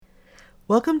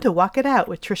Welcome to Walk It Out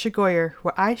with Trisha Goyer,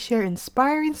 where I share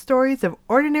inspiring stories of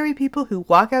ordinary people who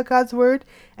walk out God's Word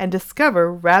and discover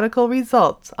radical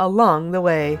results along the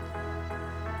way.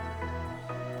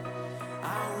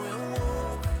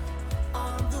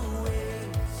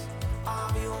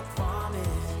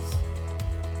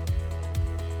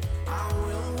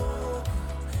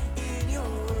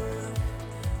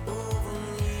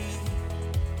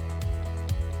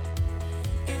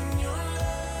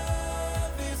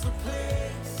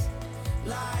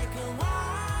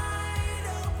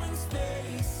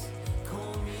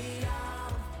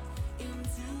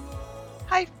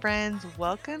 Hi friends,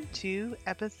 welcome to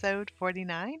episode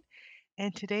 49,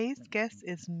 and today's guest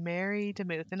is Mary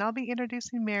DeMuth, and I'll be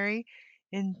introducing Mary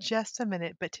in just a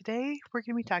minute, but today we're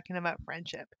going to be talking about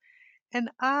friendship. And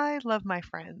I love my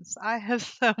friends. I have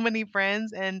so many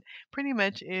friends, and pretty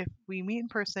much if we meet in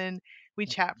person, we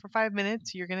chat for 5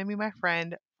 minutes, you're going to be my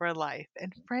friend for life.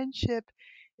 And friendship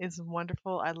is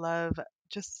wonderful. I love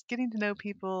just getting to know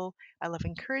people. I love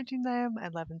encouraging them. I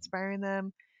love inspiring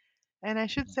them. And I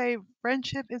should say,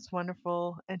 friendship is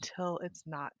wonderful until it's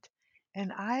not.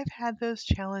 And I've had those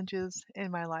challenges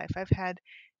in my life. I've had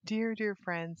dear, dear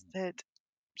friends that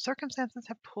circumstances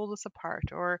have pulled us apart,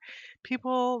 or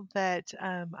people that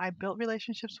I built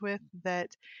relationships with that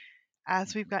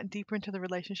as we've gotten deeper into the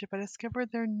relationship, I discovered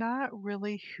they're not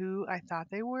really who I thought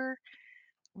they were.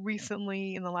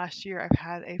 Recently, in the last year, I've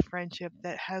had a friendship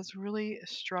that has really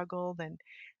struggled and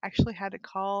actually had to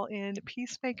call in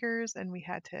peacemakers, and we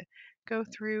had to go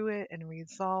through it and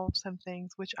resolve some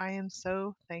things, which I am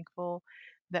so thankful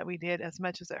that we did. As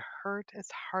much as it hurt, as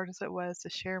hard as it was to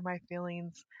share my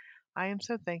feelings, I am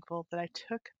so thankful that I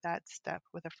took that step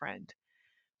with a friend.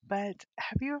 But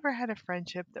have you ever had a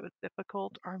friendship that was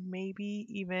difficult or maybe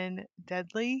even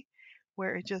deadly,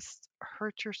 where it just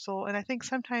hurt your soul? And I think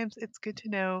sometimes it's good to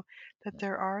know that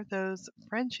there are those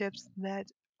friendships that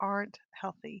aren't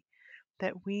healthy,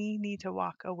 that we need to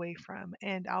walk away from.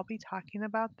 And I'll be talking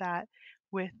about that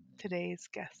with today's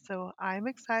guest. So I'm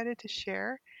excited to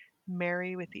share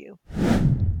Mary with you.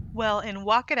 Well, in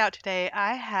Walk It Out today,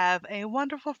 I have a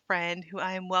wonderful friend who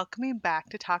I am welcoming back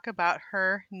to talk about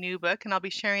her new book, and I'll be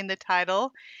sharing the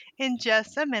title in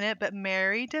just a minute. But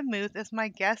Mary DeMuth is my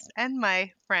guest and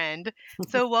my friend.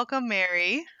 So, welcome,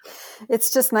 Mary.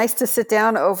 It's just nice to sit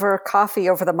down over coffee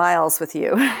over the miles with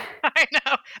you. I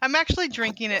know. I'm actually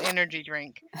drinking an energy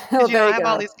drink Oh, because, there I you have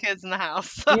all go. these kids in the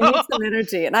house. You need some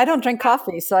energy. And I don't drink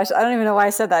coffee, so I don't even know why I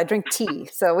said that. I drink tea.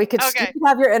 So you Okay. can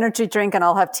have your energy drink and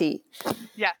I'll have tea.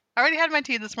 Yeah. I already had my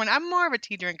tea this morning. I'm more of a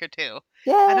tea drinker too.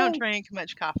 I don't Yay. drink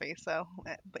much coffee, so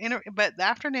but the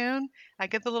afternoon I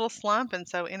get the little slump, and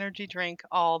so energy drink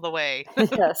all the way.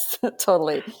 Yes,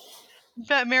 totally.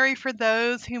 But Mary, for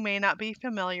those who may not be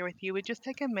familiar with you, would just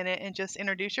take a minute and just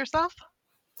introduce yourself?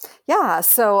 Yeah,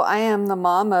 so I am the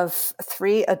mom of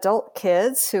 3 adult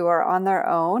kids who are on their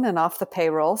own and off the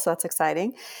payroll, so that's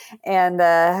exciting. And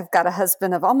I've got a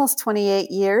husband of almost 28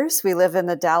 years. We live in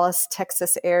the Dallas,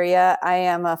 Texas area. I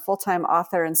am a full-time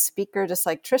author and speaker, just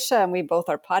like Trisha, and we both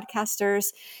are podcasters.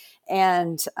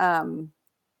 And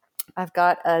I've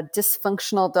got a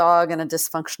dysfunctional dog and a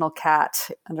dysfunctional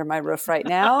cat under my roof right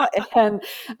now. And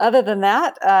other than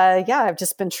that, yeah, I've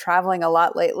just been traveling a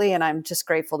lot lately, and I'm just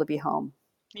grateful to be home.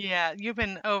 Yeah, you've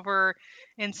been over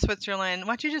in Switzerland. Why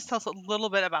don't you just tell us a little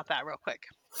bit about that real quick?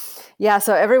 Yeah,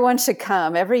 so everyone should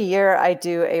come. Every year I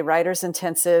do a writer's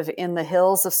intensive in the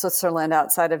hills of Switzerland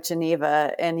outside of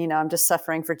Geneva. And, I'm just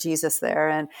suffering for Jesus there.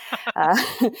 And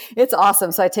it's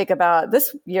awesome. So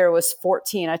this year was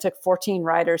 14. I took 14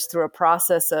 writers through a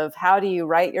process of how do you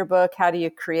write your book? How do you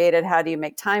create it? How do you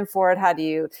make time for it? How do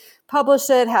you publish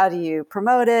it? How do you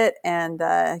promote it? And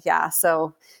yeah,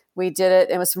 so we did it.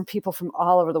 It was from people from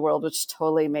all over the world, which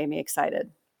totally made me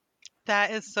excited.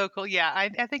 That is so cool. Yeah, I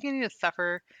think I need to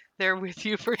suffer there with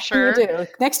you for You sure. do.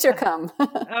 Next year, come.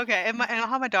 Okay, and I'll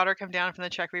have my daughter come down from the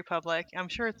Czech Republic. I'm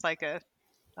sure it's like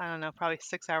I don't know, probably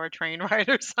 6-hour train ride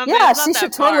or something. Yeah, It's she not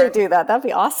should that totally far. do that. That'd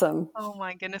be awesome. Oh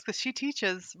my goodness, because she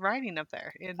teaches writing up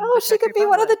there in Oh, the she Czech could be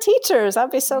one of Republic. the teachers.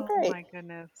 That'd be so Oh great. my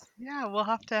goodness. Yeah, we'll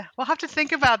have to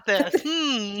think about this.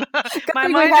 Good My thing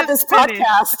we mind have is this spinning.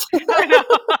 podcast. I know.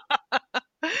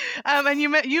 And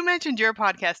you mentioned your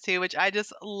podcast too, which I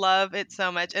just love it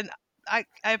so much. And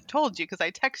I've told you because I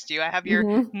text you, I have your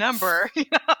Hmm. number,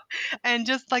 and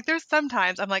just like there's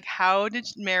sometimes I'm like, how did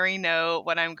Mary know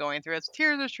what I'm going through? As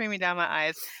tears are streaming down my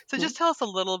eyes. So just tell us a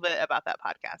little bit about that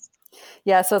podcast.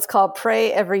 Yeah, so it's called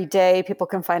Pray Every Day. People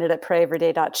can find it at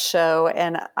prayeveryday.show.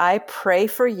 And I pray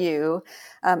for you,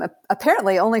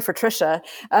 apparently only for Trisha,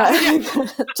 Yeah.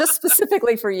 just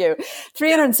specifically for you,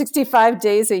 365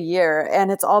 days a year.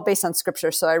 And it's all based on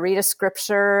scripture. So I read a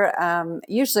scripture.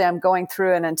 Usually I'm going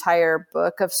through an entire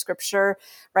book of scripture.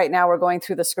 Right now we're going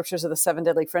through the scriptures of the seven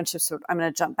deadly friendships. So I'm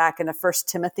going to jump back into First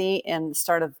Timothy in the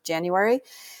start of January.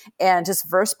 And just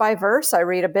verse by verse, I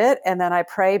read a bit and then I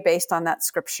pray based on that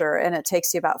scripture. And it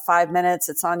takes you about 5 minutes.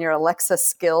 It's on your Alexa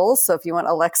skills. So if you want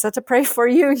Alexa to pray for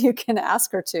you, you can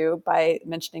ask her to by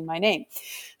mentioning my name.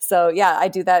 So yeah, I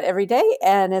do that every day.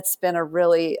 And it's been a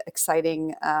really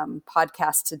exciting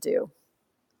podcast to do.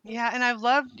 Yeah, and I've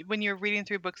loved when you're reading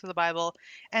through books of the Bible,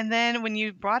 and then when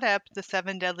you brought up the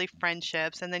seven deadly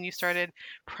friendships, and then you started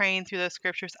praying through those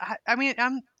scriptures. I mean,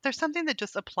 there's something that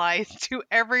just applies to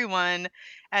everyone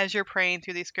as you're praying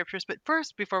through these scriptures. But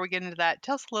first, before we get into that,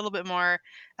 tell us a little bit more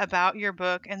about your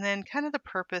book, and then kind of the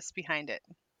purpose behind it.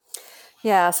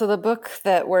 Yeah, so the book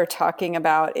that we're talking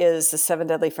about is The Seven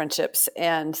Deadly Friendships.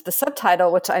 And the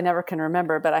subtitle, which I never can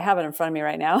remember, but I have it in front of me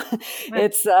right now,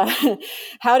 it's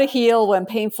How to Heal When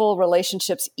Painful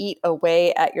Relationships Eat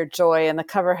Away at Your Joy. And the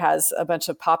cover has a bunch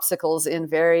of popsicles in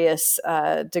various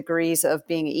degrees of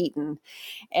being eaten.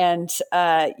 And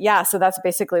yeah, so that's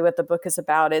basically what the book is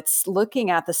about. It's looking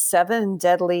at the seven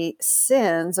deadly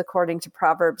sins, according to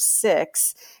Proverbs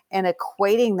 6, and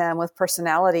equating them with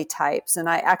personality types. And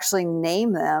I actually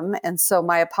name them. And so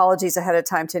my apologies ahead of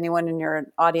time to anyone in your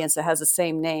audience that has the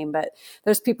same name, but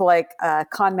there's people like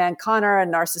Con Man Connor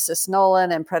and Narcissist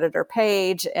Nolan and Predator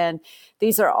Page. And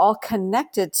these are all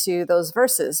connected to those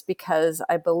verses because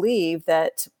I believe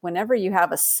that whenever you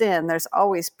have a sin, there's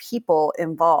always people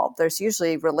involved. There's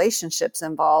usually relationships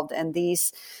involved. And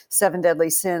these seven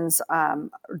deadly sins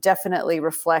definitely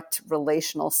reflect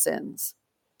relational sins.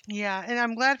 Yeah, and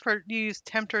I'm glad for you used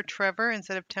Tempter Trevor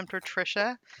instead of Tempter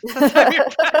Trisha. Since I'm your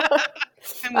I'm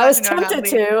I glad was to know I'm not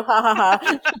tempted to. Ha ha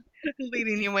ha.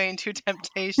 leading you away into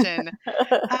temptation.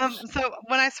 So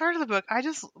when I started the book, I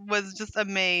just was just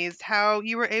amazed how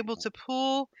you were able to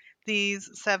pull these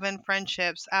seven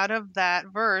friendships out of that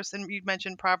verse. And you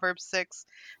mentioned Proverbs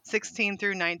 6:16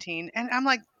 through 19. And I'm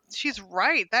like, she's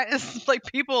right. That is like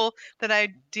people that I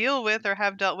deal with or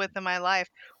have dealt with in my life.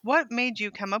 What made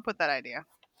you come up with that idea?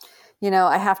 You know,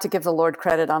 I have to give the Lord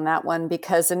credit on that one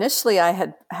because initially I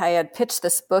had pitched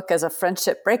this book as a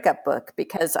friendship breakup book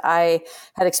because I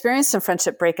had experienced some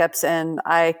friendship breakups and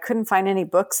I couldn't find any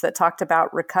books that talked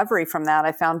about recovery from that.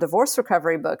 I found divorce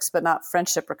recovery books, but not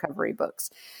friendship recovery books.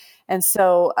 And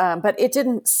so, but it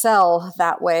didn't sell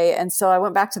that way. And so I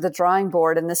went back to the drawing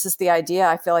board, and this is the idea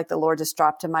I feel like the Lord just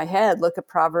dropped in my head. Look at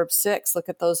Proverbs 6, look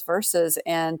at those verses,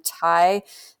 and tie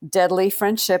deadly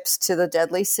friendships to the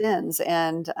deadly sins.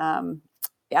 And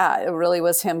yeah, it really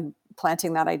was Him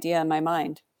planting that idea in my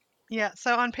mind. Yeah,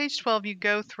 so on page 12, you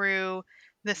go through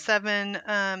the seven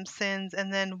sins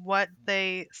and then what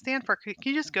they stand for. Can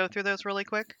you just go through those really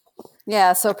quick?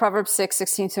 Yeah, so Proverbs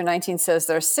 6:16 through 19 says,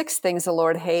 there are six things the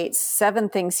Lord hates, seven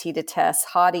things He detests: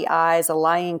 haughty eyes, a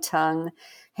lying tongue,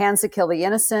 hands that kill the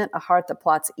innocent, a heart that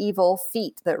plots evil,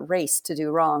 feet that race to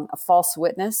do wrong, a false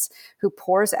witness who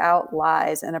pours out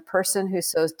lies, and a person who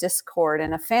sows discord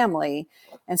in a family.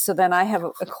 And so then I have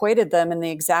equated them in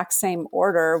the exact same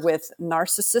order with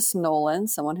Narcissist Nolan,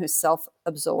 someone who's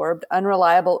self-absorbed;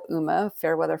 unreliable Uma,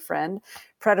 fair weather friend;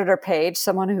 Predator Page,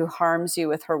 someone who harms you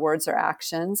with her words or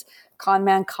actions; Con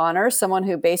Man Connor, someone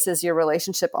who bases your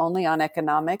relationship only on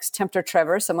economics; Tempter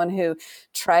Trevor, someone who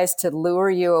tries to lure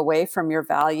you away from your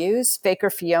values; Faker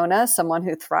Fiona, someone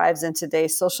who thrives in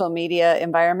today's social media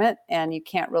environment and you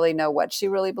can't really know what she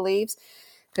really believes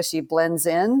because she blends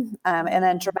in; and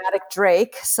then Dramatic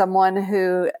Drake, someone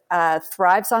who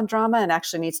thrives on drama and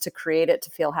actually needs to create it to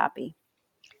feel happy.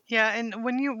 Yeah, and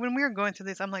when we were going through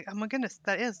this, I'm like, oh my goodness,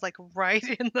 that is like right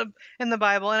in the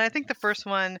Bible. And I think the first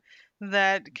one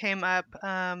that came up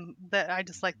that I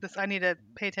just like this, I need to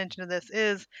pay attention to this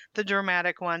is the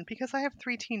dramatic one because I have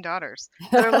three teen daughters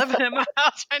that are living in my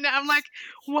house right now. I'm like,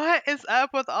 what is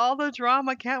up with all the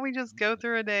drama? Can't we just go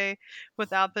through a day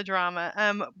without the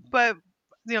drama? But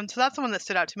so that's the one that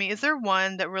stood out to me. Is there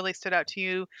one that really stood out to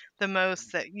you the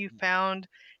most that you found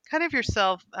kind of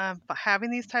yourself having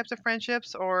these types of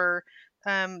friendships or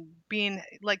being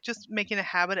like just making a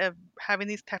habit of having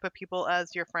these type of people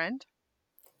as your friend?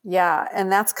 Yeah,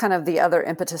 and that's kind of the other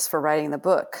impetus for writing the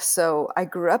book. So I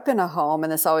grew up in a home,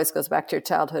 and this always goes back to your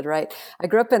childhood, right? I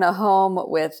grew up in a home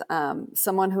with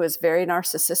someone who is very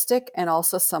narcissistic and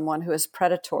also someone who is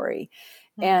predatory.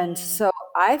 And Mm. so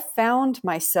I found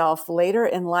myself later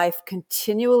in life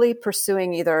continually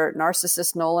pursuing either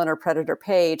narcissist Nolan or predator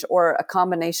Paige, or a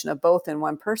combination of both in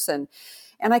one person.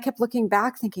 And I kept looking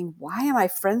back thinking, why am I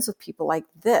friends with people like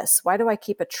this? Why do I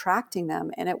keep attracting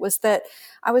them? And it was that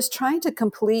I was trying to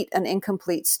complete an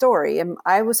incomplete story. And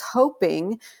I was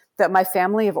hoping that my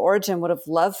family of origin would have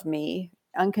loved me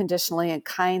unconditionally and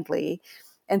kindly.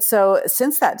 And so,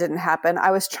 since that didn't happen, I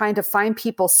was trying to find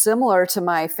people similar to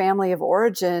my family of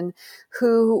origin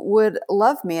who would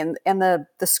love me. And the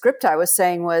script I was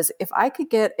saying was, if I could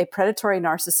get a predatory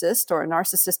narcissist or a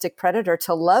narcissistic predator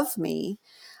to love me,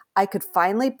 I could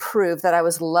finally prove that I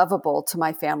was lovable to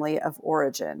my family of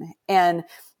origin. And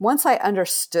once I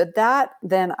understood that,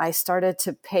 then I started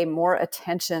to pay more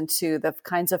attention to the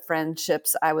kinds of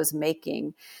friendships I was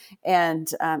making. And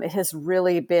it has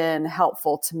really been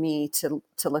helpful to me to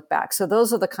look back. So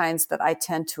those are the kinds that I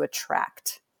tend to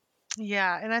attract.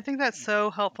 Yeah, and I think that's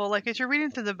so helpful. Like as you're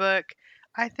reading through the book,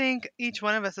 I think each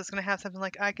one of us is going to have something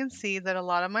like I can see that a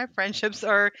lot of my friendships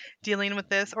are dealing with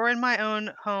this, or in my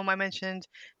own home, I mentioned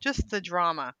just the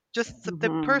drama. Just the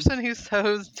Mm-hmm. person who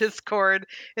sows discord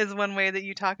is one way that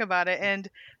you talk about it. And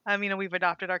we've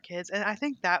adopted our kids, and I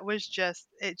think that was just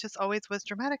it. Just always was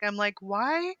dramatic. I'm like,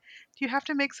 why do you have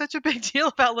to make such a big deal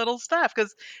about little stuff?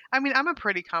 Because I'm a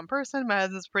pretty calm person. My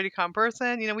husband's a pretty calm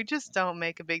person. We just don't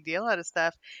make a big deal out of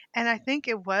stuff. And I think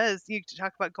it was you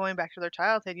talk about going back to their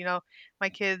childhood. My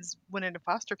kids went into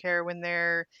foster care when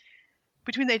they're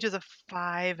between the ages of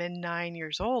 5 and 9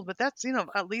 years old, but that's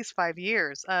at least 5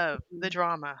 years of the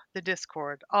drama, the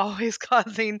discord, always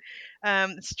causing,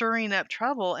 stirring up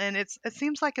trouble, and it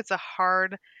seems like it's a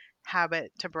hard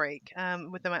habit to break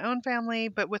within my own family,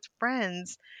 but with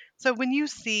friends. So when you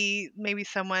see maybe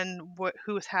someone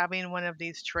who's having one of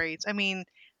these traits,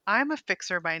 I'm a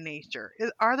fixer by nature.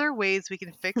 Are there ways we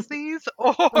can fix these,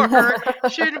 or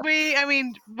should we?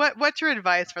 What's your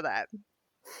advice for that?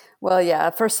 Well, yeah,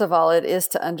 first of all, it is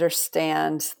to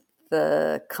understand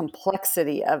the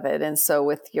complexity of it. And so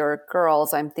with your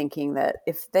girls, I'm thinking that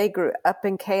if they grew up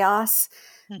in chaos,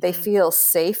 they Hmm. feel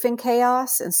safe in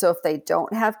chaos. And so if they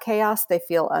don't have chaos, they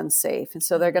feel unsafe. And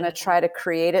so they're going to Hmm. try to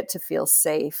create it to feel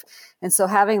safe. And so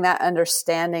having that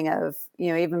understanding of,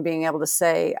 even being able to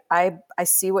say, I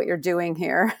see what you're doing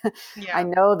here. I Yeah.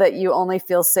 know that you only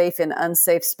feel safe in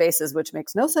unsafe spaces, which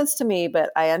makes no sense to me, but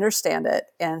I understand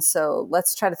it. And so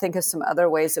let's try to think of some other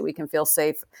ways that we can feel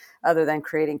safe other than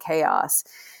creating chaos.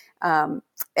 Um,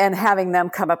 and having them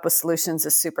come up with solutions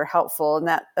is super helpful. And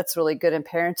that's really good in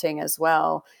parenting as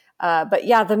well. But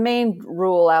yeah, the main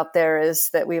rule out there is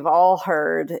that we've all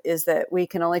heard is that we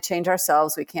can only change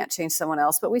ourselves. We can't change someone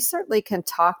else, but we certainly can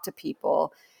talk to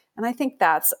people. And I think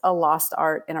that's a lost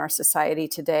art in our society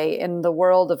today. In the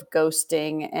world of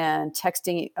ghosting and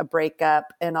texting a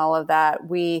breakup and all of that,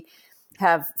 we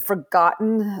have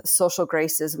forgotten social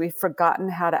graces. We've forgotten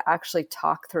how to actually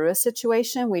talk through a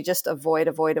situation. We just avoid,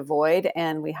 avoid, avoid,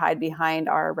 and we hide behind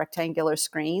our rectangular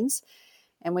screens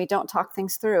and we don't talk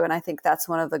things through. And I think that's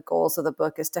one of the goals of the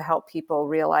book is to help people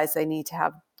realize they need to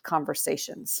have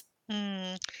conversations.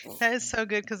 Mm, that is so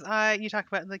good because you talk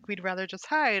about like we'd rather just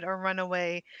hide or run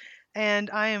away. And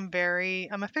I'm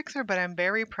a fixer, but I'm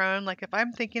very prone. Like if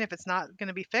I'm thinking if it's not going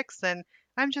to be fixed, then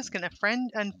I'm just going to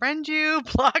unfriend you,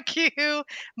 block you,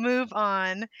 move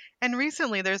on. And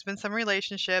recently there's been some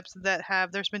relationships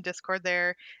there's been discord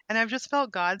there. And I've just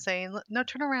felt God saying, no,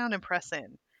 turn around and press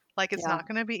in. Like it's Yeah. not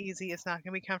going to be easy. It's not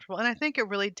going to be comfortable. And I think it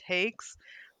really takes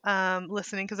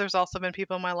listening because there's also been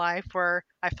people in my life where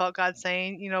I felt God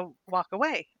saying,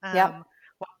 Yep.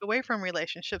 walk away from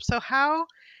relationships. So how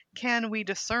can we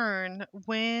discern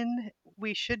when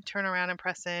we should turn around and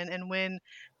press in and when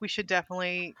we should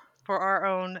definitely, for our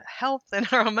own health and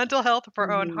our own mental health, for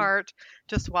our own Mhm. heart,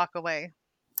 just walk away?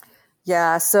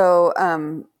 Yeah. So,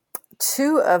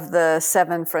 two of the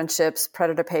seven friendships,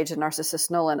 Predator Page and Narcissus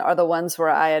Nolan, are the ones where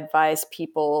I advise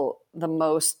people the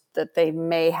most that they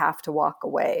may have to walk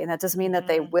away. And that doesn't mean that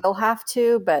they Hmm. will have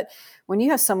to, but when you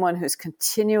have someone who's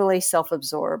continually self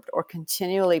absorbed or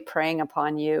continually preying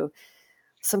upon you,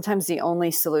 sometimes the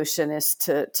only solution is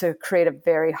to create a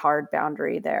very hard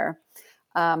boundary there.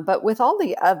 But with all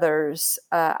the others,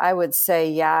 I would say,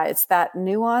 yeah, it's that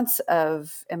nuance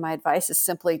of, and my advice is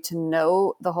simply to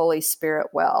know the Holy Spirit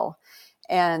well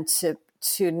and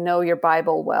to know your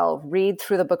Bible well. Read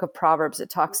through the book of Proverbs. It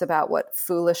talks about what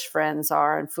foolish friends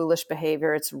are and foolish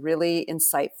behavior. It's really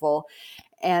insightful.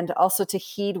 And also to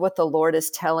heed what the Lord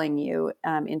is telling you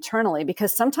internally,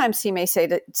 because sometimes He may say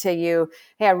to you,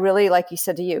 "Hey, I really, like you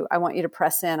said to you, I want you to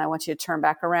press in. I want you to turn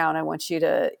back around. I want you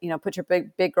to, put your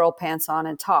big girl pants on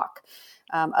and talk."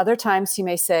 Other times He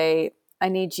may say, I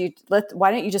need you,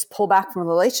 why don't you just pull back from the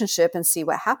relationship and see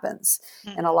what happens?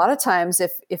 And a Mm-hmm. lot of times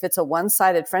if it's a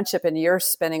one-sided friendship and you're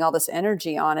spending all this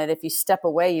energy on it, if you step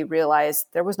away, you realize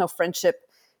there was no friendship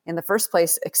in the first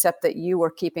place, except that you were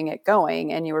keeping it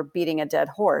going and you were beating a dead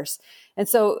horse. And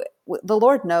so the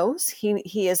Lord knows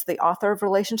he is the author of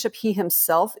relationship. He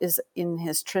himself is, in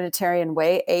his Trinitarian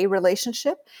way, a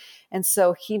relationship. And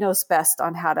so he knows best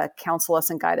on how to counsel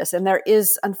us and guide us. And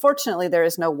unfortunately, there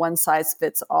is no one size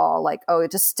fits all, like, oh,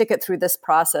 just stick it through this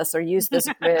process or use this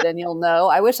grid and you'll know.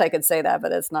 I wish I could say that,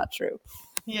 but it's not true.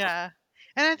 Yeah.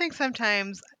 And I think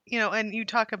sometimes, and you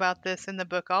talk about this in the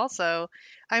book also.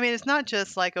 I mean, it's not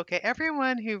just like, okay,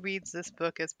 everyone who reads this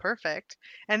book is perfect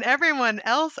and everyone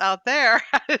else out there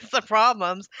has the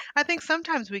problems. I think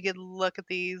sometimes we could look at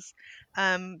these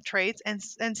traits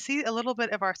and see a little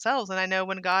bit of ourselves. And I know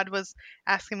when God was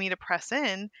asking me to press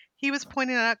in, he was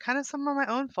pointing out kind of some of my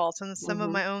own faults and some of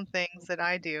Mm-hmm. my own things that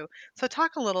I do. So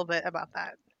talk a little bit about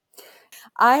that.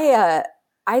 I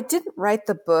I didn't write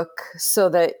the book so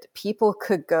that people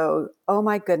could go, oh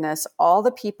my goodness, all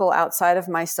the people outside of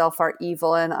myself are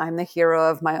evil and I'm the hero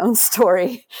of my own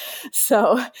story.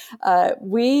 So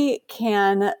we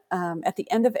can, at the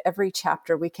end of every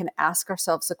chapter, we can ask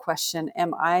ourselves the question,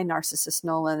 am I Narcissist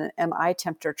Nolan? Am I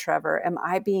Tempter Trevor? Am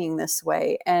I being this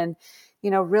way? And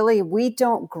really, we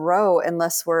don't grow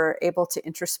unless we're able to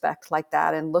introspect like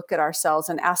that and look at ourselves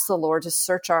and ask the Lord to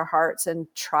search our hearts and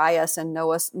try us and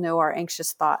know our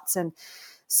anxious thoughts. And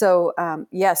so,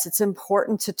 yes, it's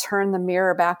important to turn the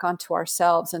mirror back onto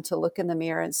ourselves and to look in the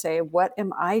mirror and say, what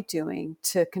am I doing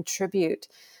to contribute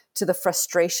to the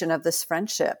frustration of this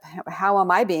friendship? How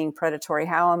am I being predatory?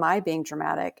 How am I being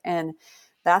dramatic? And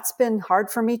that's been hard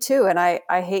for me too. And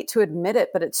I hate to admit it,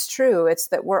 but it's true. It's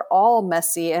that we're all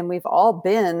messy and we've all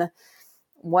been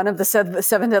one of the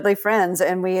seven deadly friends,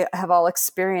 and we have all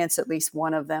experienced at least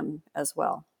one of them as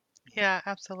well. Yeah,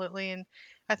 absolutely. And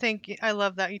I think I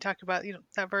love that you talked about,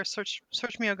 that verse,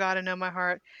 search me, O God, and know my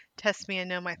heart, test me and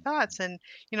know my thoughts. And,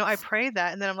 I prayed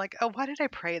that and then I'm like, oh, why did I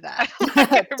pray that?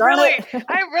 Like Darn it.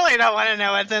 I really don't want to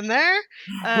know what's in there.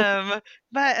 Um,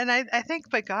 I think,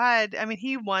 but God, I mean,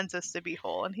 he wants us to be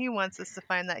whole and he wants us to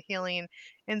find that healing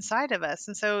inside of us.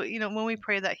 And so, when we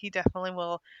pray that, he definitely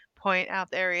will point out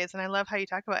the areas. And I love how you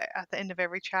talk about at the end of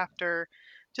every chapter,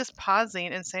 just pausing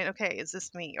and saying, okay, is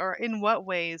this me? Or in what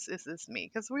ways is this me?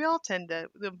 Because we all tend to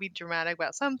be dramatic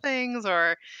about some things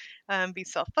or be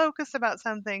self focused about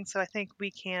some things. So I think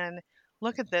we can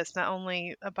look at this not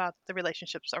only about the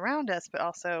relationships around us, but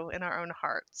also in our own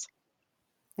hearts.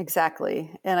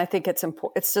 Exactly. And I think it's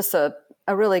important. It's just a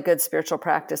really good spiritual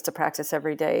practice to practice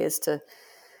every day, is to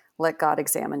let God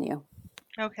examine you.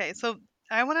 Okay, so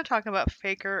I want to talk about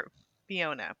Faker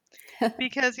Fiona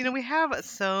because, we have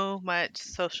so much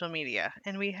social media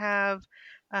and we have,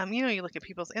 you look at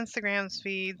people's Instagrams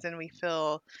feeds and we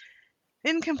feel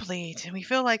incomplete and we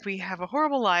feel like we have a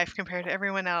horrible life compared to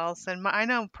everyone else. And I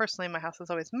know personally my house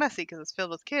is always messy because it's filled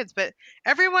with kids, but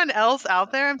everyone else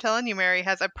out there, I'm telling you, Mary,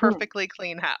 has a Hmm. perfectly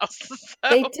clean house.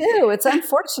 They So do. It's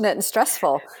unfortunate and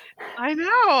stressful. I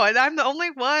know, and I'm the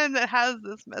only one that has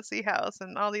this messy house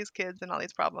and all these kids and all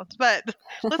these problems. But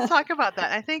let's talk about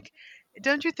that. I think,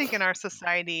 don't you think in our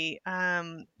society,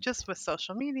 just with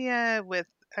social media,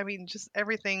 I mean, just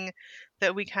everything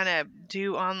that we kind of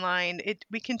do online,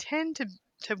 we can tend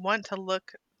to want to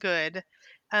look good.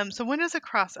 So when does it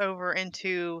cross over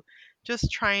into just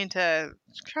trying to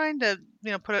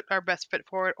put our best foot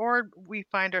forward, or we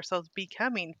find ourselves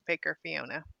becoming faker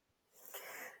Fiona?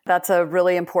 That's a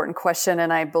really important question.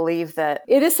 And I believe that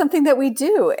it is something that we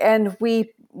do. And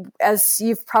as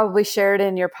you've probably shared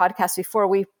in your podcast before,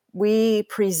 we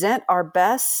present our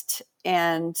best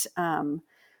and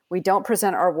we don't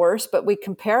present our worst, but we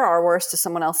compare our worst to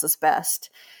someone else's best.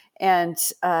 And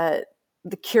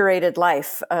the curated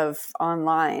life of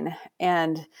online.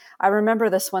 And I remember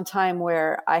this one time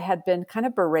where I had been kind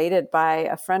of berated by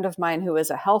a friend of mine who is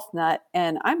a health nut,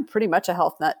 and I'm pretty much a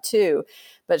health nut too,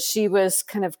 but she was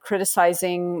kind of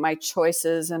criticizing my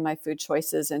choices and my food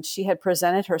choices. And she had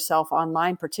presented herself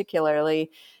online particularly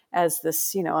as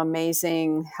this,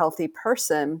 amazing, healthy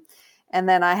person. And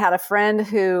then I had a friend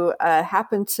who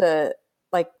happened to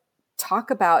like talk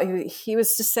about, he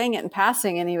was just saying it in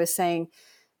passing, and he was saying,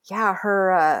 yeah,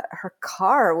 her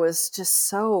car was just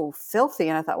so filthy.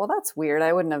 And I thought, well, that's weird.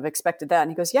 I wouldn't have expected that. And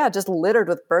he goes, yeah, just littered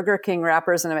with Burger King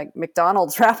wrappers and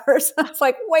McDonald's wrappers. I was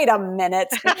like, wait a minute.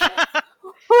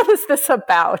 What is this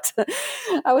about?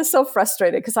 I was so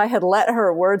frustrated because I had let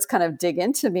her words kind of dig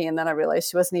into me. And then I realized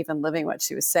she wasn't even living what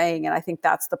she was saying. And I think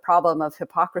that's the problem of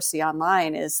hypocrisy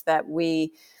online, is that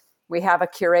we we have a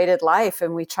curated life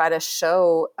and we try to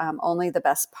show only the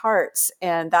best parts.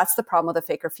 And that's the problem with the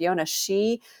faker Fiona.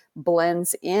 She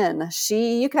blends in.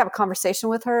 You could have a conversation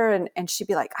with her and she'd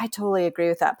be like, I totally agree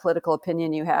with that political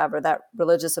opinion you have, or that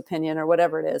religious opinion, or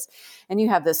whatever it is. And you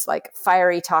have this like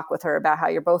fiery talk with her about how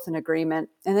you're both in agreement.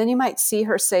 And then you might see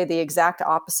her say the exact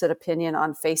opposite opinion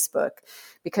on Facebook,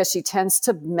 because she tends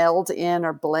to meld in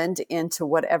or blend into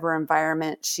whatever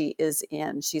environment she is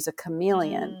in. She's a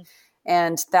chameleon. Mm.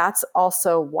 And that's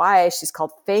also why she's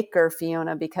called Faker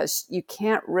Fiona, because you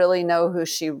can't really know who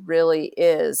she really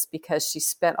is, because she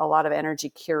spent a lot of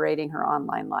energy curating her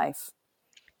online life.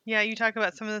 Yeah, you talk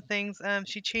about some of the things.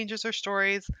 She changes her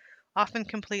stories often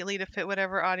completely to fit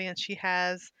whatever audience she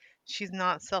has. She's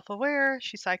not self aware.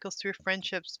 She cycles through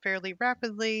friendships fairly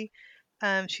rapidly.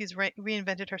 She's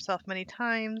reinvented herself many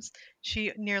times.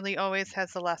 She nearly always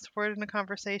has the last word in a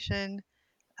conversation.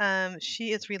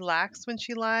 She is relaxed when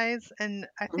she lies. And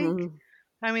I think, Mm-hmm.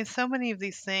 I mean, so many of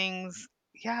these things,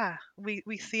 yeah,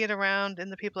 we see it around in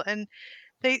the people. And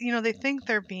they think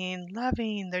they're being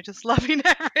loving, they're just loving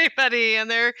everybody,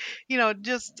 and they're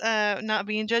just not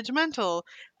being judgmental,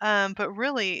 but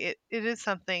really it is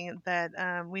something that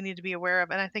we need to be aware of,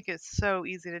 and I think it's so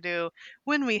easy to do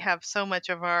when we have so much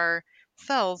of our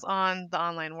selves on the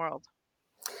online world.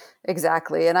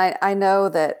 Exactly. And I know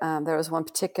that there was one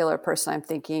particular person I'm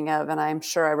thinking of, and I'm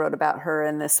sure I wrote about her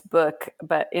in this book,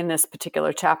 but in this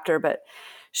particular chapter, but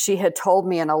she had told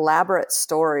me an elaborate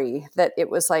story that it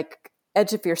was like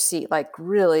edge of your seat, like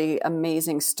really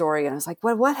amazing story. And I was like,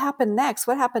 what happened next?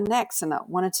 What happened next? And I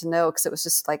wanted to know, because it was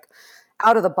just like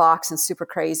out of the box and super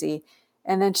crazy.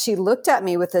 And then she looked at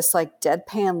me with this like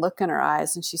deadpan look in her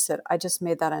eyes, and she said, I just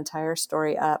made that entire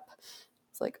story up.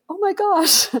 It's like, oh my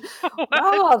gosh,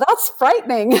 wow, that's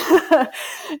frightening.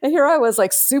 And here I was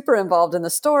like super involved in the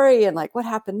story and like, what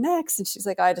happened next? And she's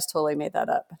like, I just totally made that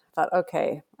up. I thought,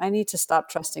 okay, I need to stop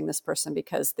trusting this person,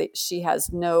 because she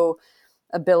has no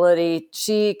ability.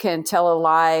 She can tell a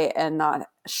lie and not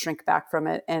shrink back from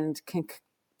it, and can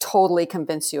totally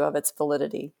convince you of its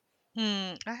validity.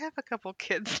 I have a couple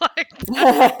kids like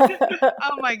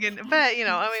Oh my goodness. But,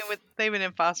 I mean, they've been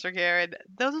in foster care, and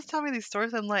they'll just tell me these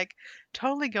stories. I'm like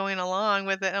totally going along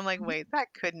with it. I'm like, wait,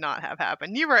 that could not have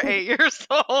happened. You were 8 years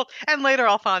old. And later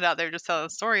I'll find out they're just telling a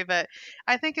story. But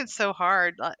I think it's so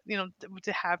hard,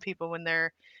 to have people when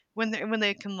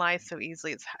they can lie so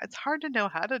easily. It's hard to know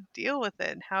how to deal with it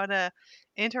and how to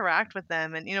interact with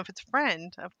them. And, if it's a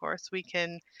friend, of course, we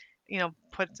can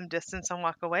put some distance and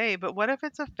walk away. But what if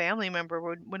it's a family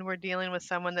member when we're dealing with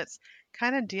someone that's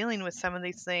kind of dealing with some of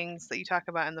these things that you talk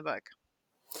about in the book?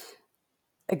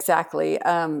 Exactly.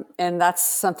 And that's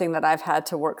something that I've had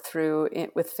to work through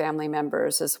with family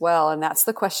members as well. And that's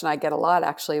the question I get a lot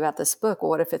actually about this book.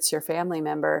 Well, what if it's your family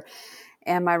member?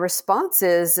 And my response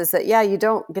is that, yeah, you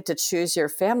don't get to choose your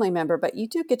family member, but you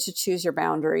do get to choose your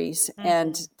boundaries.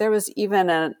 And Hmm. there was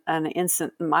even an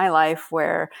instant in my life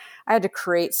where I had to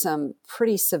create some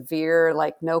pretty severe,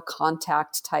 like no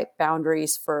contact type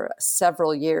boundaries for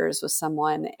several years with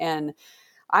someone. And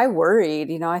I worried,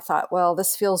 I thought, well,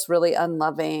 this feels really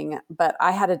unloving, but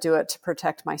I had to do it to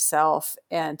protect myself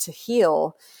and to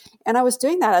heal. And I was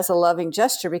doing that as a loving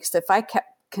gesture, because if I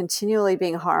kept continually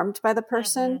being harmed by the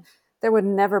person, Hmm. there would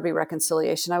never be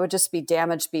reconciliation. I would just be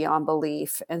damaged beyond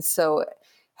belief. And so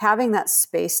having that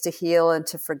space to heal and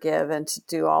to forgive and to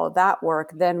do all of that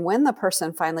work, then when the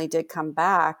person finally did come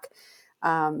back,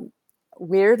 um,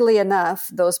 weirdly enough,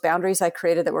 those boundaries I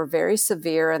created that were very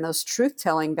severe, and those truth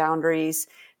telling boundaries,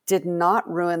 did not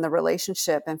ruin the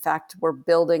relationship. In fact, we're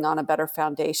building on a better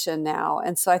foundation now.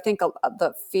 And so I think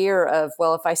the fear of,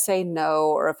 well, if I say no,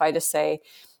 or if I just say,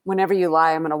 whenever you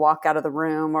lie, I'm going to walk out of the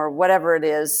room, or whatever it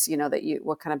is,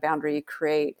 what kind of boundary you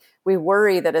create, we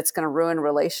worry that it's going to ruin a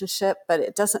relationship, but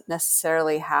it doesn't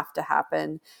necessarily have to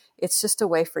happen. It's just a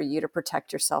way for you to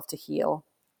protect yourself, to heal.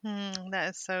 That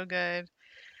is so good.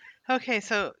 Okay,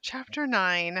 so chapter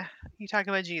 9, you talk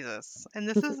about Jesus. And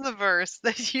this is the verse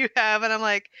that you have. And I'm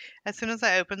like, as soon as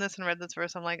I opened this and read this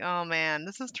verse, I'm like, oh man,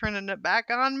 this is turning it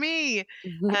back on me.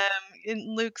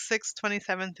 In Luke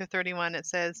 6:27-31, it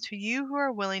says, to you who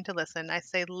are willing to listen, I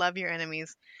say, love your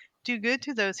enemies. Do good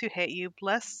to those who hate you.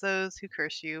 Bless those who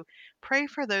curse you. Pray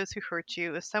for those who hurt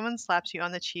you. If someone slaps you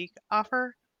on the cheek,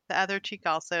 offer the other cheek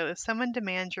also. If someone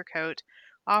demands your coat,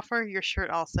 offer your shirt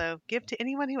also. Give to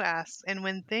anyone who asks, and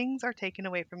when things are taken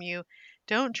away from you,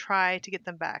 don't try to get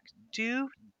them back. Do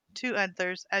to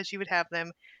others as you would have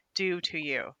them do to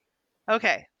you.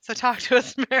 Okay, so talk to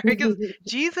us, Mary, because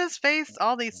Jesus faced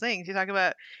all these things. You talk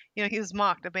about, he was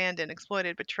mocked, abandoned,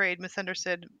 exploited, betrayed,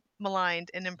 misunderstood, maligned,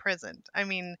 and imprisoned. I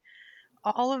mean,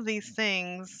 all of these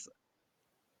things.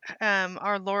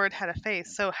 our Lord had a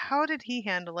face. So how did he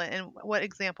handle it, and what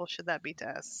example should that be to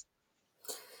us?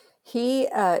 He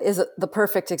is the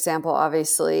perfect example,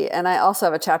 obviously. And I also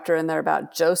have a chapter in there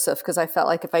about Joseph because I felt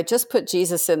like if I just put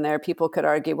Jesus in there, people could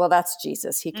argue, well, that's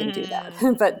Jesus. He can do that.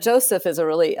 But Mm-hmm. Joseph is of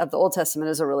the Old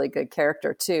Testament, is a really good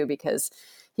character too because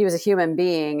he was a human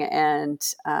being and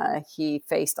he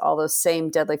faced all those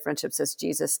same deadly friendships as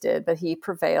Jesus did. But he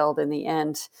prevailed in the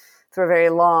end through a very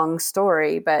long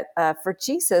story. But for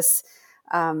Jesus,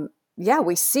 um, yeah,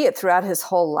 we see it throughout his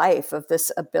whole life of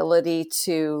this ability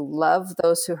to love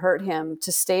those who hurt him,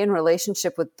 to stay in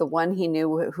relationship with the one he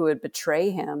knew who would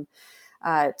betray him.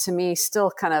 To me,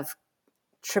 still kind of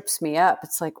trips me up.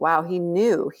 It's like, wow, he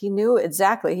knew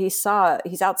exactly. He's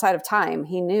outside of time.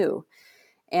 He knew.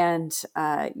 And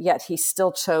yet he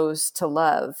still chose to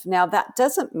love. Now, that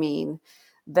doesn't mean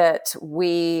that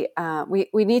we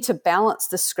need to balance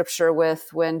the scripture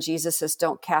with when Jesus says,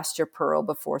 "Don't cast your pearl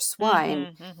before swine."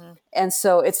 Mm-hmm. Mm-hmm. And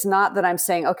so it's not that I'm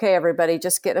saying, okay, everybody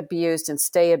just get abused and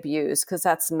stay abused, because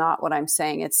that's not what I'm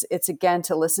saying. It's again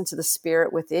to listen to the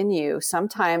spirit within you.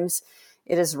 Sometimes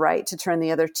it is right to turn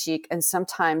the other cheek, and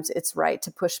sometimes it's right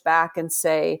to push back and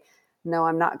say, no,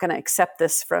 I'm not going to accept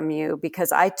this from you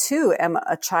because I too am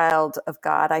a child of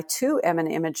God. I too am an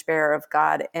image bearer of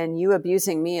God, and you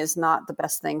abusing me is not the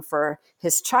best thing for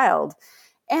his child.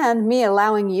 And me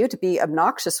allowing you to be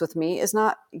obnoxious with me is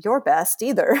not your best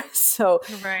either. So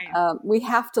Right. we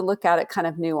have to look at it kind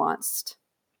of nuanced.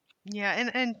 Yeah,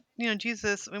 and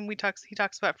Jesus, when he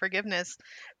talks about forgiveness,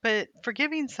 but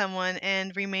forgiving someone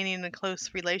and remaining in a close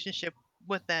relationship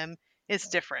with them is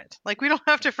different. Like we don't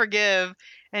have to forgive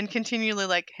and continually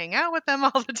like hang out with them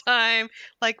all the time.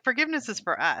 Like forgiveness is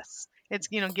for us. It's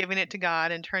giving it to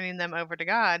God and turning them over to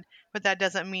God, but that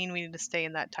doesn't mean we need to stay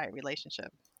in that tight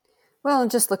relationship. Well,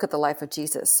 and just look at the life of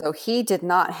Jesus. So he did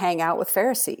not hang out with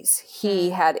Pharisees. He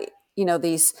Mm, had,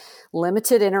 these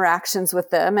limited interactions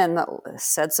with them and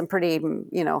said some pretty,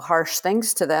 harsh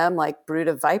things to them, like brood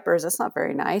of vipers. That's not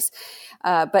very nice.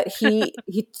 But he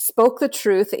spoke the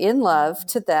truth in love mhm.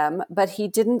 to them, but he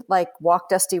didn't like walk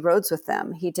dusty roads with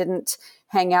them. He didn't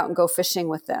hang out and go fishing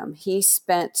with them. He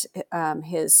spent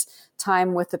his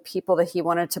time with the people that he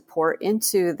wanted to pour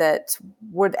into that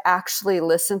would actually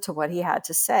listen to what he had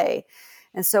to say.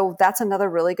 And so that's another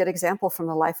really good example from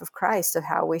the life of Christ of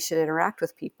how we should interact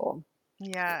with people.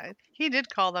 Yeah, he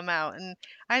did call them out, and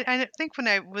I think when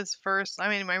I was first, I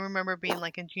mean, I remember being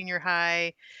like in junior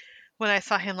high when I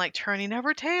saw him like turning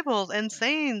over tables and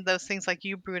saying those things like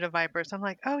 "you brood of vipers." I'm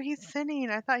like, oh, he's sinning.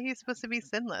 I thought he's supposed to be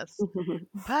sinless.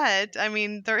 But I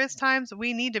mean, there is times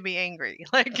we need to be angry.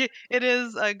 Like it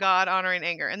is a God honoring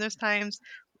anger, and there's times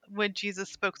when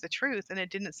Jesus spoke the truth and it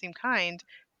didn't seem kind,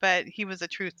 but he was a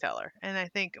truth teller. And I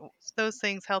think those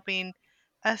things helping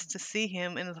us to see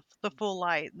him in the full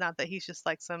light, not that he's just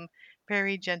like some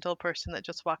very gentle person that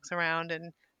just walks around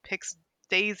and picks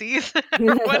daisies or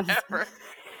Yes. whatever.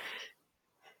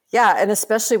 Yeah, and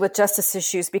especially with justice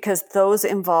issues, because those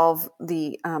involve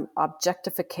the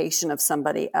objectification of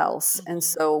somebody else. And Hmm.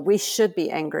 so we should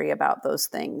be angry about those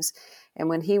things. And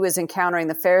when he was encountering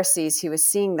the Pharisees, he was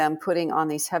seeing them putting on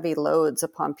these heavy loads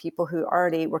upon people who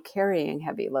already were carrying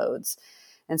heavy loads.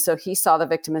 And so he saw the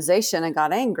victimization and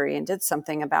got angry and did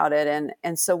something about it.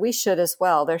 And so we should as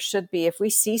well. There should be, if we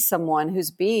see someone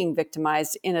who's being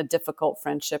victimized in a difficult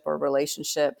friendship or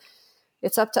relationship,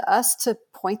 it's up to us to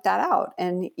point that out.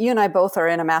 And you and I both are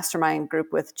in a mastermind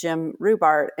group with Jim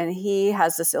Rubart, and he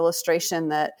has this illustration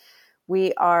that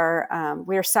we are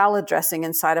salad dressing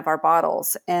inside of our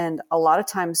bottles, and a lot of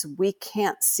times we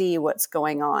can't see what's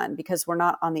going on because we're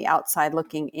not on the outside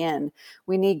looking in.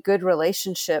 We need good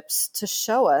relationships to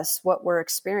show us what we're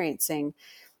experiencing.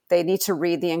 They need to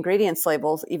read the ingredients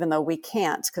labels, even though we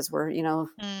can't because we're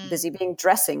Mm. busy being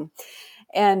dressing.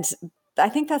 And I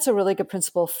think that's a really good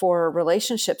principle for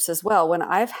relationships as well. When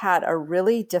I've had a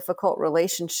really difficult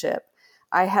relationship,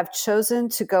 I have chosen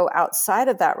to go outside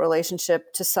of that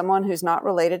relationship to someone who's not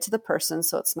related to the person,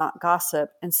 so it's not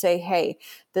gossip, and say, hey,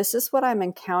 this is what I'm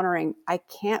encountering. I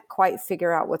can't quite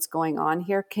figure out what's going on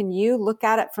here. Can you look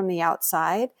at it from the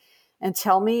outside and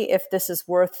tell me if this is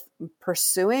worth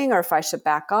pursuing or if I should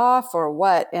back off or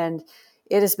what? And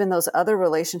it has been those other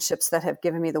relationships that have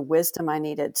given me the wisdom I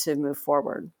needed to move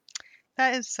forward.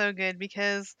 That is so good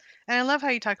because, and I love how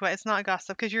you talk about it's not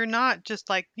gossip because you're not just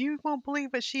like you won't believe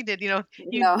what she did. They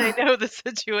No. know the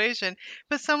situation,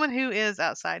 but someone who is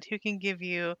outside who can give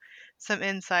you some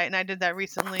insight. And I did that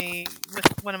recently with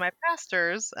one of my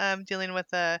pastors, dealing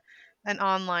with an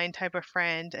online type of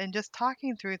friend and just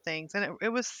talking through things, and it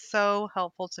was so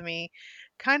helpful to me,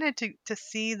 kind of to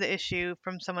see the issue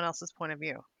from someone else's point of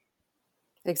view.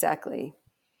 Exactly.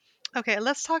 Okay,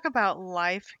 let's talk about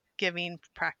life-giving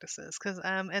practices because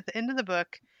at the end of the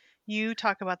book, you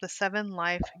talk about the 7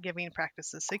 life-giving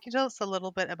practices. So, can you tell us a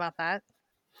little bit about that?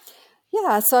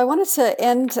 Yeah, so I wanted to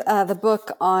end the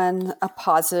book on a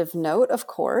positive note, of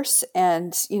course.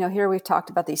 And, here we've talked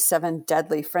about these 7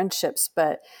 deadly friendships,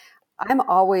 but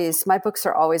my books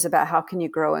are always about how can you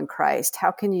grow in Christ?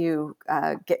 How can you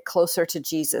get closer to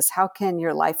Jesus? How can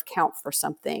your life count for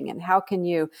something? And how can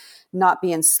you not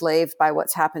be enslaved by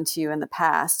what's happened to you in the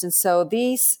past? And so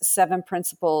these 7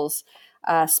 principles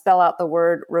spell out the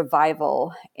word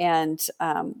revival. And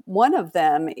one of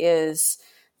them is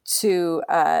to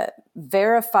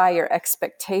verify your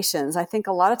expectations. I think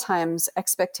a lot of times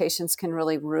expectations can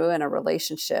really ruin a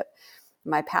relationship.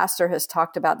 My pastor has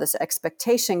talked about this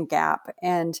expectation gap,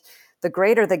 and the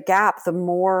greater the gap, the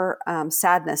more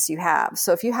sadness you have.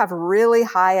 So if you have really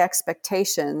high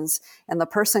expectations and the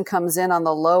person comes in on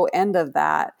the low end of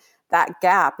that, that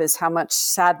gap is how much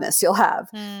sadness you'll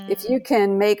have. If you Mm,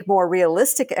 can make more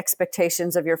realistic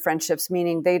expectations of your friendships,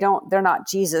 meaning they're not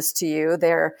Jesus to you,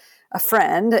 they're a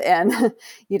friend, and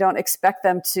you don't expect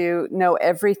them to know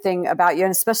everything about you,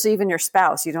 and especially even your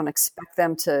spouse, you don't expect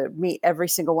them to meet every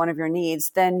single one of your needs,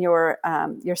 then your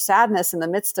sadness in the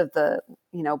midst of the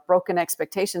broken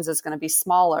expectations is going to be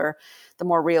smaller the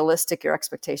more realistic your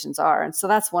expectations are. And so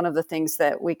that's one of the things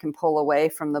that we can pull away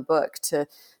from the book to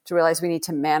realize we need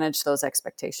to manage those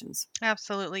expectations.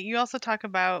 absolutely. You also talk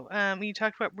about you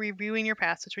talked about reviewing your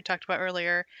past, which we talked about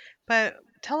earlier, but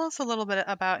tell us a little bit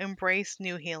about embrace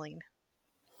new healing.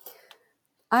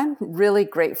 I'm really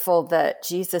grateful that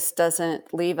Jesus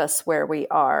doesn't leave us where we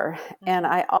are. And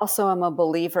Mm, I also am a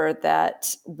believer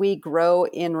that we grow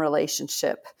in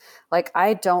relationship. Like,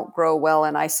 I don't grow well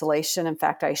in isolation. In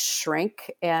fact, I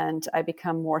shrink and I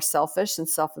become more selfish and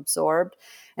self absorbed.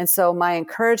 And so, my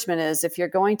encouragement is if you're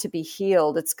going to be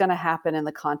healed, it's going to happen in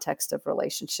the context of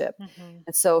relationship. mhm.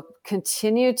 And so,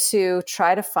 continue to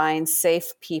try to find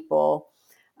safe people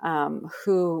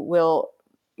who will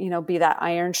be that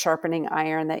iron sharpening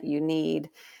iron that you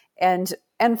need. And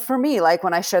for me, like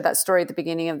when I shared that story at the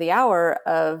beginning of the hour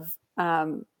of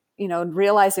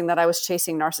realizing that I was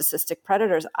chasing narcissistic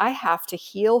predators, I have to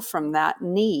heal from that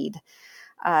need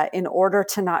in order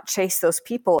to not chase those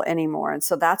people anymore. And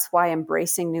so that's why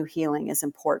embracing new healing is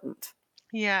important.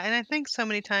 Yeah, and I think so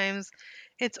many times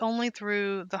it's only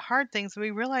through the hard things that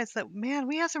we realize that, man,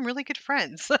 we have some really good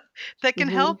friends that can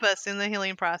Hmm. help us in the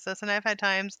healing process. And I've had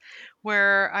times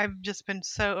where I've just been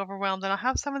so overwhelmed, and I'll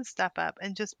have someone step up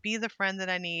and just be the friend that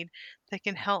I need that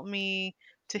can help me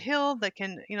to heal, that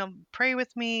can, pray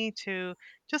with me, to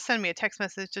just send me a text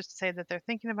message just to say that they're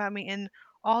thinking about me. And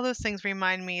all those things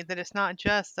remind me that it's not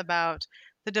just about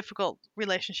the difficult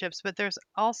relationships, but there's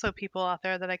also people out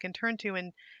there that I can turn to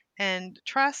and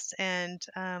trust and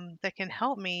that can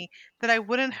help me that I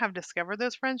wouldn't have discovered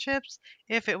those friendships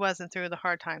if it wasn't through the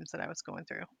hard times that I was going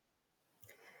through.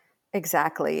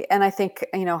 Exactly. And I think,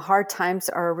 hard times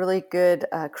are a really good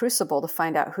crucible to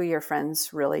find out who your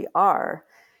friends really are.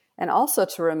 And also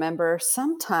to remember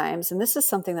sometimes, and this is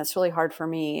something that's really hard for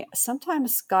me,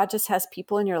 sometimes God just has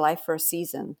people in your life for a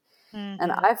season.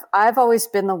 And Hmm. I've always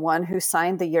been the one who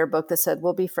signed the yearbook that said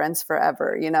we'll be friends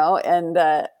forever,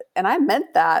 and I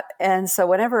meant that. And so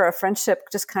whenever a friendship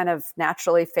just kind of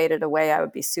naturally faded away, I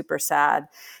would be super sad,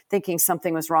 thinking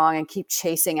something was wrong and keep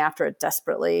chasing after it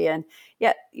desperately. And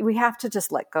yet we have to just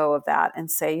let go of that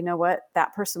and say, you know what,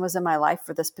 that person was in my life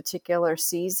for this particular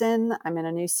season. I'm in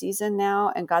a new season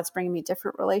now, and God's bringing me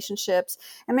different relationships.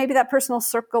 And maybe that person will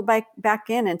circle back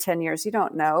in 10 years. You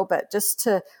don't know, but just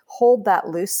to hold that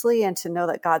loosely and to know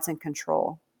that God's in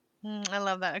control. I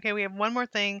love that. Okay, we have one more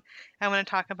thing I want to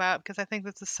talk about because I think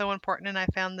this is so important, and I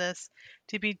found this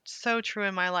to be so true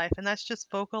in my life, and that's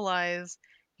just vocalize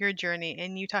your journey.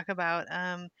 And you talk about,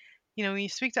 when you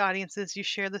speak to audiences, you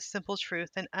share the simple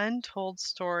truth: an untold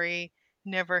story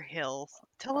never heals.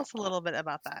 Tell us a little bit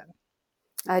about that.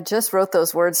 I just wrote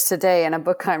those words today in a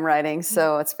book I'm writing,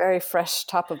 so it's very fresh,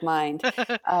 top of mind.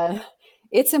 Uh,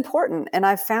 it's important. And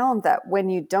I've found that when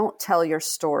you don't tell your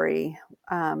story,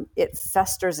 it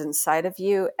festers inside of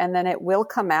you, and then it will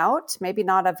come out, maybe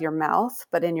not of your mouth,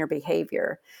 but in your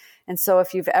behavior. And so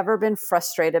if you've ever been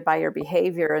frustrated by your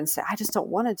behavior and say, I just don't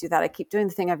want to do that, I keep doing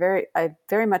the thing I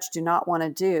very much do not want to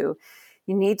do,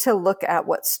 you need to look at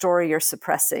what story you're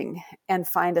suppressing and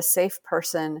find a safe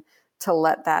person to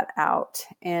let that out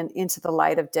and into the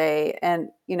light of day. And,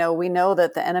 we know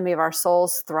that the enemy of our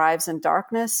souls thrives in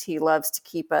darkness. He loves to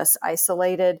keep us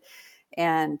isolated.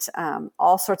 And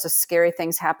all sorts of scary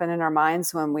things happen in our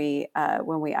minds when we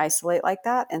isolate like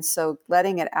that. And so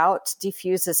letting it out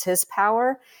diffuses his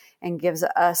power and gives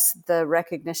us the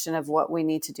recognition of what we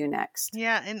need to do next.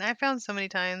 Yeah, and I found so many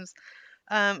times,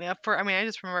 yeah, I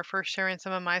just remember first sharing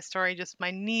some of my story, just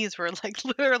my knees were like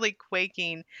literally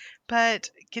quaking. But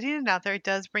getting it out there, it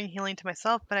does bring healing to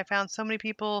myself. But I found so many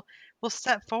people will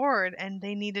step forward and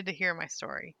they needed to hear my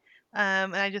story.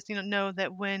 And I just, know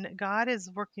that when God is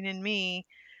working in me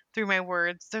through my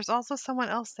words, there's also someone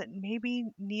else that maybe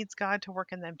needs God to work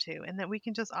in them too, and that we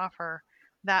can just offer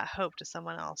that hope to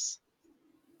someone else.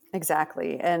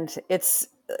 Exactly. And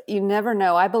you never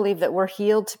know. I believe that we're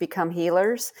healed to become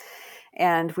healers,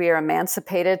 and we are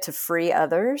emancipated to free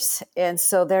others. And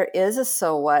so there is a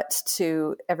so what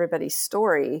to everybody's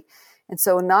story. And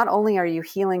so not only are you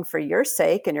healing for your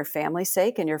sake and your family's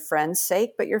sake and your friends'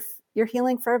 sake, but you're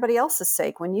healing for everybody else's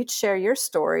sake. When you share your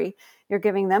story, you're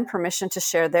giving them permission to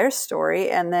share their story,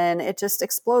 and then it just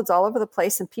explodes all over the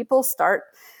place, and people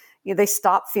they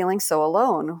stop feeling so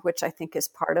alone, which I think is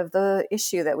part of the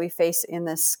issue that we face in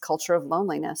this culture of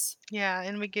loneliness. Yeah,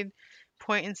 and we could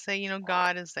point and say,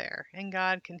 God is there, and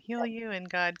God can heal you, and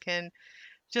God can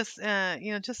just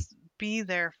be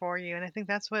there for you. And I think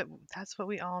that's what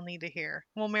we all need to hear.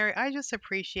 Well, Mary, I just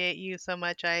appreciate you so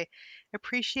much. I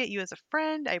appreciate you as a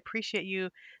friend. I appreciate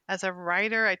you as a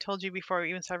writer. I told you before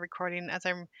we even started recording, as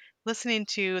I'm listening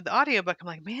to the audiobook, I'm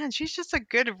like, man, she's just a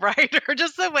good writer.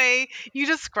 Just the way you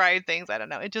describe things, I don't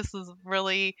know, it just is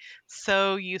really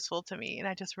so useful to me, and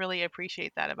I just really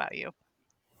appreciate that about you.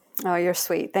 Oh, you're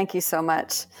sweet. Thank you so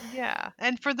much. Yeah.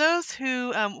 And for those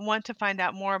who want to find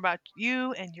out more about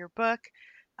you and your book,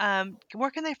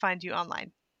 where can they find you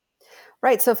online?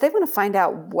 Right. So if they want to find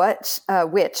out which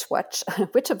of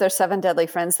their seven deadly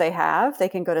friends they have, they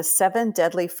can go to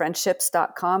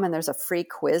sevendeadlyfriendships.com, and there's a free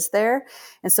quiz there.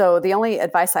 And so the only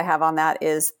advice I have on that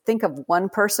is think of one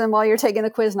person while you're taking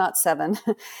the quiz, not seven.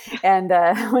 And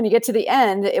when you get to the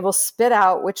end, it will spit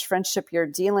out which friendship you're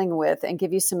dealing with and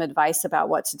give you some advice about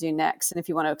what to do next. And if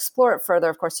you want to explore it further,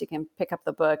 of course, you can pick up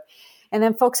the book. And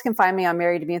then folks can find me on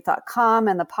marydemuth.com,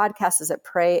 and the podcast is at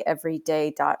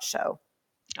prayeveryday.show.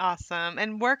 Awesome.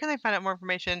 And where can they find out more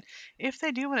information if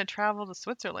they do want to travel to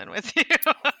Switzerland with you?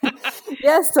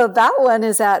 Yes, so that one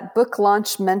is at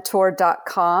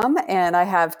booklaunchmentor.com. And I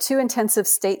have two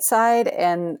intensives stateside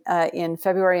and in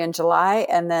February and July.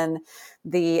 And then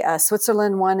the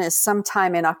Switzerland one is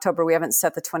sometime in October. We haven't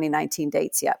set the 2019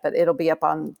 dates yet, but it'll be up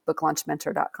on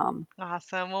booklaunchmentor.com.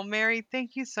 Awesome. Well, Mary,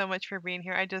 thank you so much for being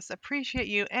here. I just appreciate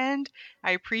you, and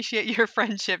I appreciate your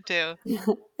friendship too.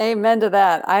 Amen to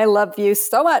that. I love you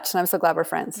so much, and I'm so glad we're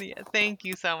friends. Yeah, thank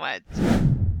you so much.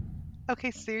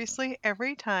 Okay, seriously,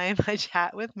 every time I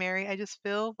chat with Mary, I just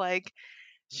feel like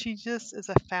she just is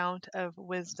a fount of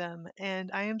wisdom. And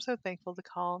I am so thankful to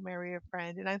call Mary a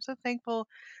friend. And I'm so thankful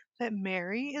that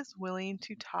Mary is willing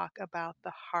to talk about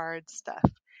the hard stuff.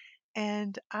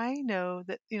 And I know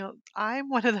that, I'm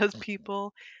one of those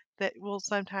people that will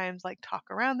sometimes like talk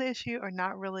around the issue or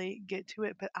not really get to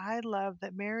it. But I love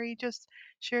that Mary just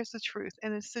shares the truth,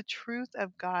 and it's the truth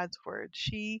of God's word.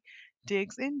 She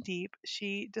digs in deep,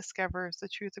 she discovers the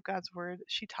truth of God's word,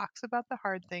 she talks about the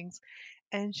hard things,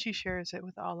 and she shares it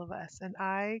with all of us. And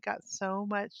I got so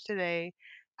much today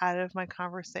out of my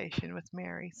conversation with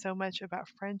Mary, so much about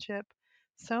friendship,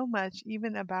 so much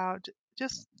even about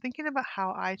just thinking about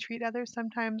how I treat others.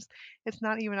 Sometimes it's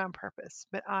not even on purpose,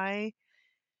 but I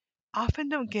often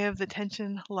don't give the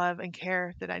attention, love, and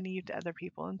care that I need to other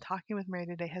people. And talking with Mary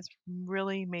today has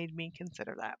really made me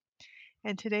consider that.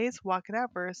 And today's Walk It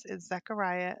Out verse is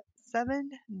Zechariah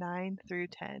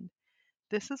 7:9-10.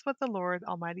 This is what the Lord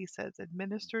Almighty says: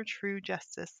 administer true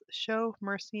justice, show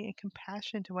mercy and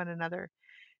compassion to one another.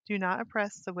 Do not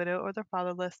oppress the widow or the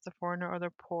fatherless, the foreigner or the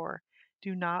poor.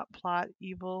 Do not plot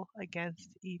evil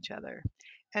against each other.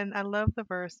 And I love the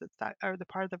verse or the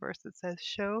part of the verse that says,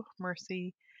 show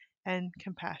mercy and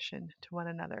compassion to one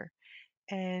another.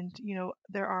 And,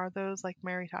 there are those, like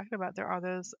Mary talked about, there are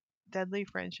those deadly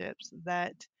friendships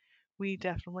that we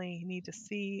definitely need to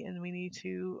see, and we need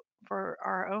to, for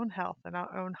our own health and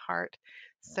our own heart,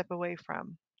 step away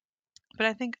from. But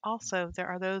I think also there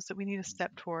are those that we need to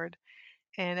step toward.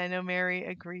 And I know Mary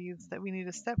agrees that we need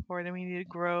to step forward and we need to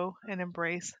grow and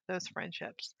embrace those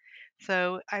friendships.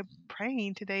 So I'm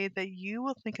praying today that you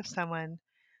will think of someone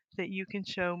that you can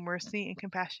show mercy and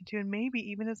compassion to. And maybe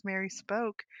even as Mary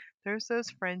spoke, there's those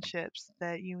friendships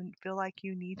that you feel like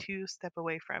you need to step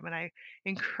away from. And I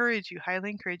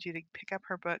highly encourage you to pick up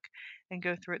her book and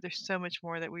go through it. There's so much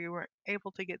more that we weren't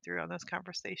able to get through on this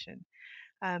conversation.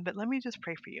 But let me just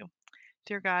pray for you.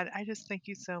 Dear God, I just thank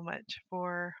you so much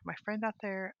for my friend out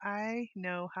there. I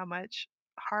know how much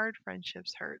hard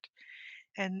friendships hurt.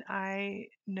 And I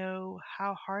know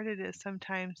how hard it is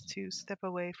sometimes to step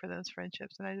away for those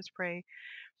friendships. And I just pray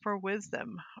for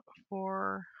wisdom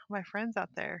for my friends out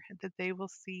there that they will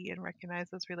see and recognize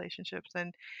those relationships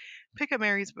and pick up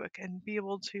Mary's book and be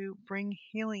able to bring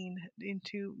healing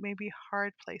into maybe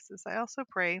hard places. I also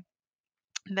pray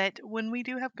that when we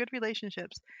do have good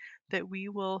relationships, that we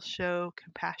will show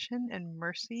compassion and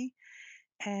mercy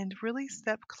and really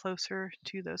step closer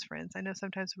to those friends. I know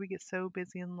sometimes we get so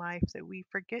busy in life that we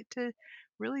forget to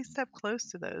really step close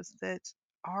to those that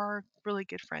are really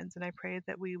good friends. And I pray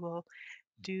that we will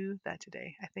do that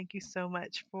today. I thank you so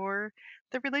much for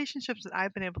the relationships that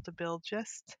I've been able to build,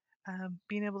 just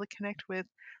being able to connect with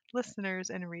listeners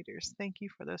and readers. Thank you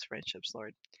for those friendships,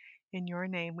 Lord. In your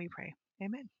name we pray.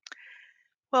 Amen.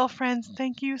 Well, friends,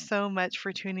 thank you so much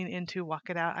for tuning in to Walk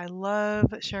It Out. I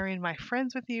love sharing my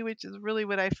friends with you, which is really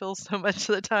what I feel so much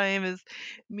of the time is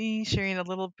me sharing a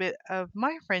little bit of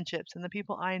my friendships and the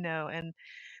people I know and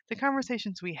the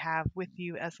conversations we have with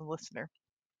you as a listener.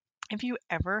 If you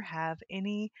ever have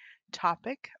any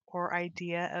topic or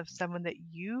idea of someone that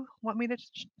you want me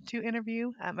to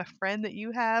interview, a friend that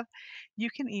you have, you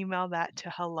can email that to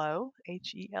hello,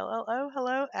 Hello,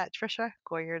 hello at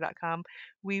trishagoyer.com.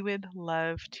 We would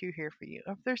love to hear from you.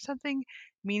 If there's something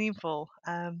meaningful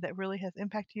that really has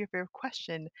impacted you, if you have a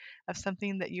question of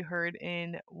something that you heard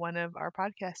in one of our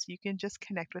podcasts, you can just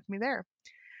connect with me there.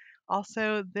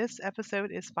 Also, this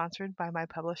episode is sponsored by my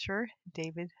publisher,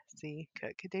 David C.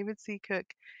 Cook. David C. Cook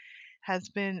has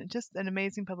been just an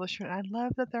amazing publisher, and I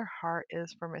love that their heart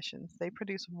is for missions. They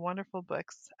produce wonderful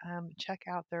books. Check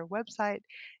out their website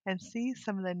and see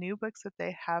some of the new books that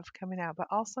they have coming out, but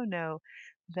also know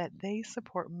that they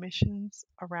support missions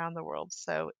around the world.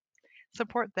 So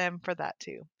support them for that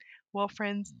too. Well,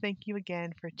 friends, thank you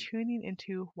again for tuning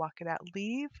into Walk It Out.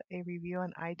 Leave a review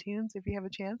on iTunes if you have a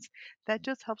chance. That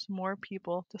just helps more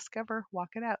people discover Walk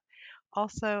It Out.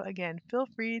 Also, again, feel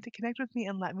free to connect with me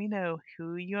and let me know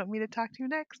who you want me to talk to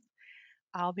next.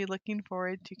 I'll be looking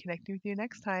forward to connecting with you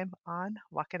next time on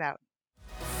Walk It Out.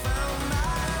 Found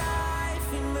my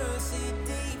life in mercy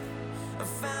deep. I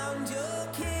found your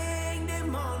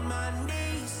kingdom on my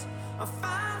knees. I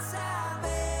found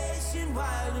salvation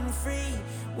wild and free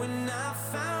when I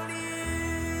found you.